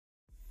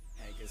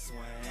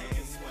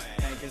Hang-N-Swang,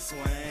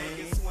 Hang-N-Swang,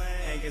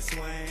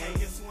 Hang-N-Swang,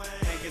 Hang-N-Swang,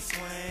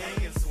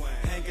 Hang-N-Swang,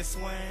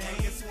 Hang-N-Swang,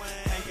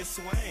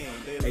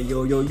 Hang-N-Swang. Hey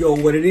yo,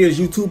 what it is,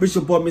 YouTube? It's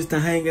your boy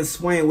Mr.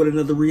 Hang-N-Swang with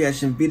another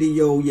reaction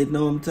video. You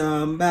know what I'm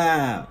talking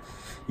about?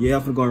 Yeah,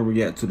 I'm gonna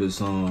react to this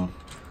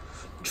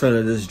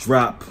trailer that's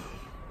dropped.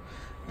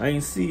 I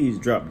ain't see it's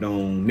dropped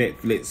on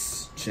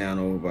Netflix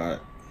channel,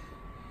 but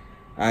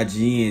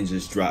IGN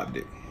just dropped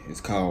it. It's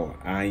called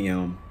I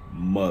Am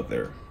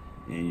Mother.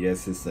 And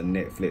yes, it's a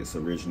Netflix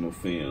original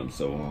film.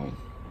 So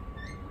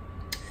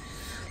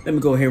let me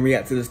go ahead and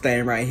react to this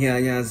thing right here.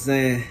 You know what I'm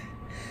saying?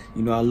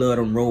 You know, I love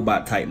them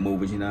robot type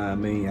movies, you know what I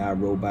mean? I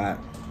Robot.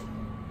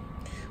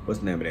 What's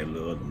the name of that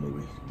little other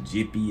movie?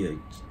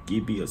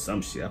 Gibby or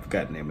some shit. I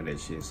forgot the name of that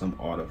shit. Some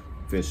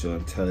artificial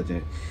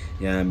intelligent,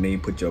 you know what I mean?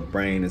 Put your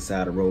brain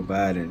inside a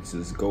robot and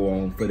just go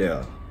on for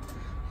there.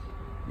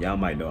 Y'all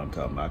might know what I'm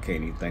talking about. I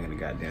can't even think of the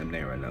goddamn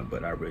name right now,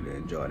 but I really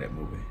enjoy that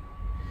movie.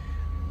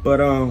 But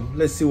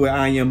let's see what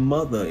I Am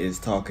Mother is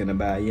talking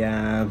about.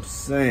 Yeah, I'm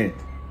saying,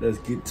 let's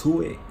get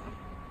to it.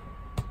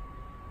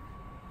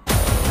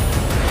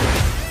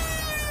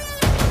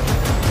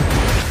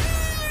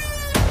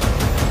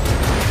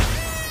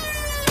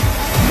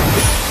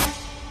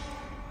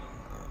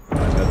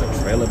 Another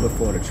trailer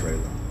before the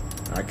trailer.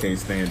 I can't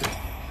stand it.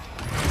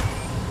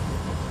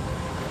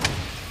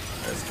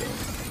 Let's go.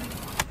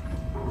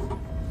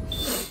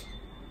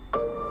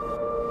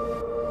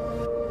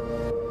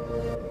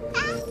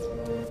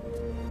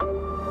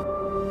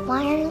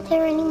 Why aren't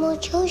there any more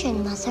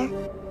children, Mother?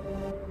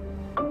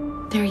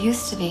 There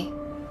used to be.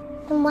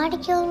 Then why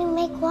did you only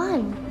make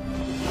one?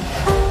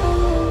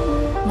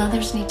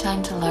 Mothers need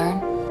time to learn.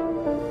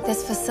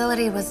 This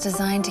facility was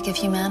designed to give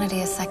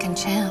humanity a second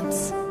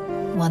chance.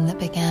 One that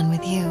began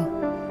with you.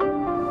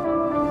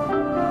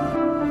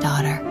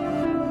 Daughter.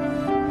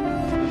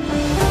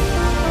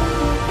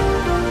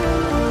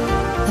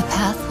 The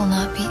path will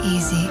not be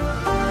easy.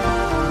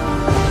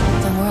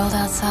 The world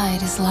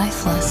outside is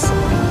lifeless.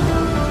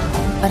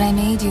 But I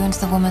made you into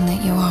the woman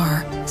that you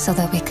are, so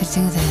that we could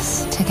do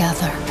this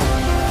together.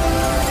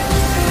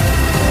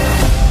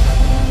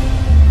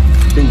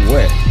 Do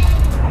what?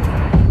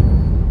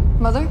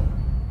 Mother?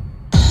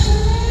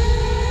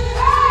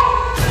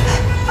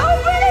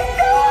 Open the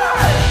door!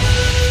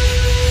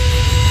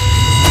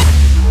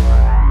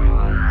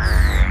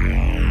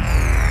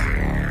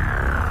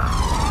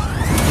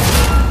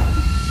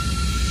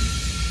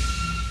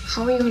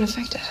 How are you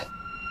unaffected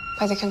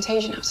by the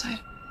contagion outside?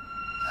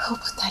 Who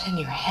put that in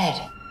your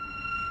head?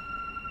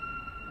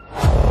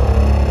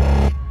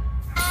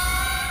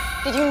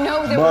 Did you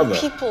know there were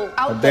people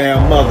out there?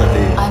 Damn mother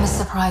did. I'm as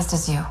surprised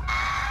as you.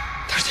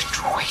 There's a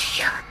droid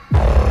here.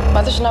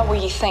 Mother's not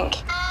what you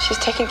think. She's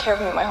taken care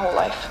of me my whole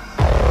life.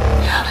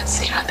 You haven't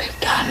seen what they've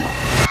done.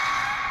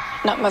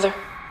 Not Mother.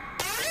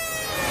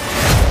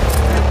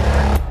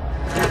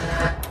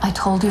 I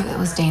told you it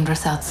was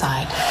dangerous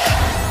outside.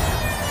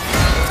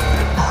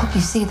 I hope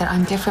you see that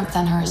I'm different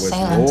than her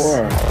assailants.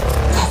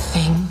 That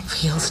thing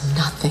feels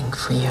nothing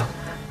for you.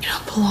 You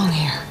don't belong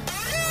here.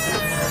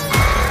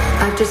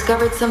 I've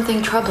discovered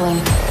something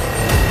troubling.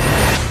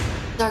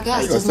 Our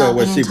guest has not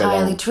been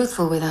entirely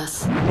truthful with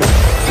us.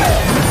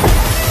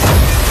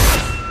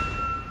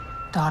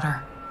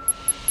 Daughter,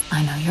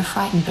 I know you're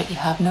frightened, but you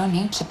have no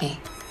need to be.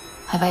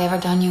 Have I ever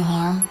done you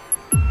harm?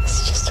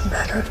 It's just a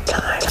matter of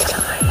time.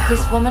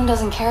 This woman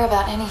doesn't care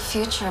about any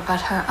future but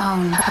her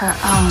own.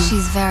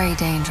 She's very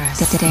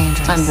dangerous.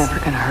 I'm never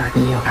gonna hurt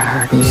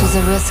you. She's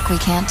a risk we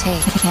can't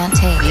take. We have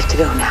to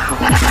go now.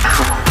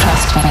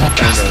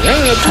 Trust me.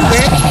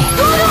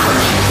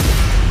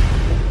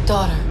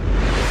 Daughter,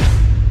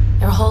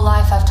 your whole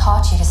life I've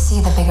taught you to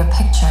see the bigger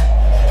picture.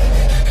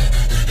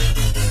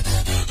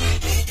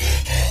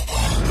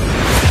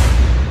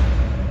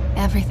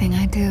 Everything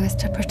I do is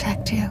to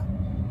protect you.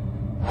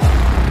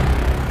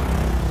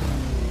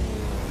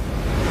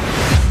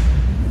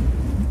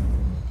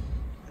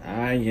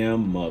 I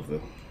Am Mother.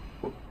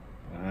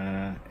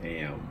 I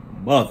Am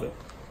Mother.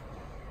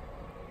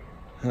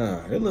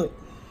 It look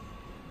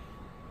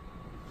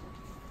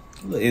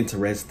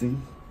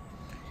interesting.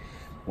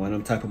 One of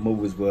them type of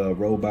movies where a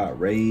robot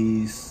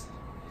raised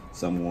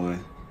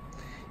someone,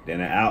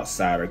 then an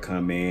outsider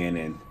come in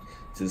and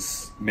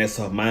just mess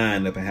her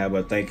mind up and have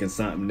her thinking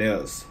something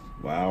else.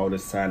 While all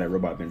this time that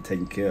robot been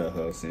taking care of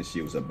her since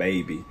she was a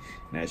baby.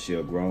 Now she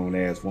a grown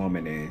ass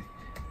woman, and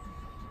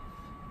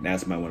now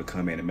somebody want to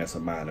come in and mess her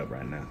mind up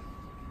right now.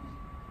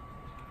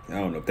 I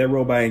don't know if that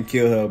robot ain't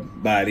kill her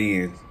by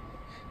then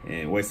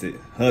and wasted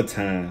her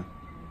time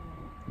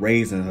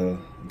raising her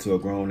into a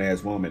grown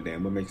ass woman,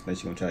 then what makes you think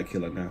she gonna try to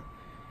kill her now?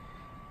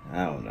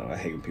 I don't know. I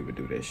hate when people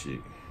do that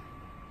shit.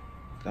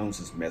 Don't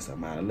just mess her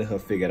mind. Let her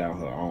figure it out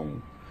her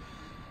own.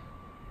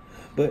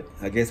 But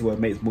I guess what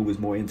makes movies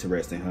more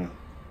interesting, huh?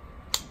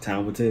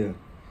 Time will tell.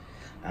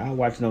 I'll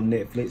watch it on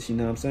Netflix, you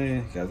know what I'm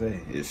saying? Because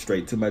it's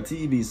straight to my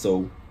TV,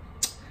 so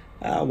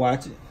I'll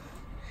watch it.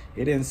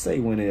 It didn't say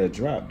when it'll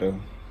drop, though.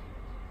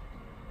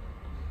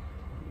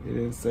 It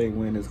didn't say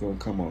when it's going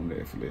to come on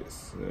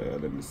Netflix.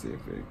 Let me see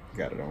if it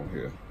got it on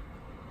here.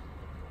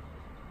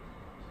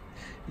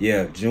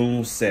 Yeah,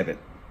 June 7th.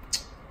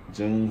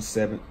 June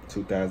 7th,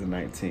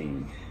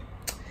 2019.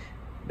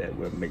 That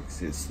what makes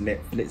his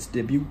Netflix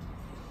debut.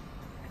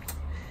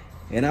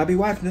 And I'll be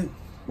watching it.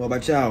 What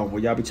about y'all?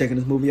 Will y'all be checking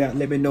this movie out?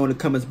 Let me know in the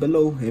comments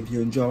below. If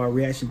you enjoy my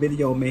reaction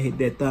video, man, hit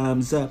that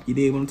thumbs up. You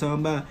dig what I'm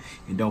talking about?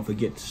 And don't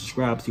forget to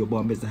subscribe to your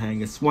boy, Mr.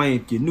 Hang-N-Swang,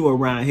 if you're new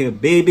around here,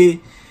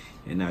 baby.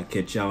 And I'll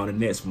catch y'all on the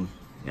next one.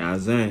 You know what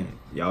I'm saying?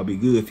 Y'all be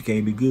good. If you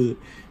can't be good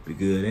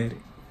at it.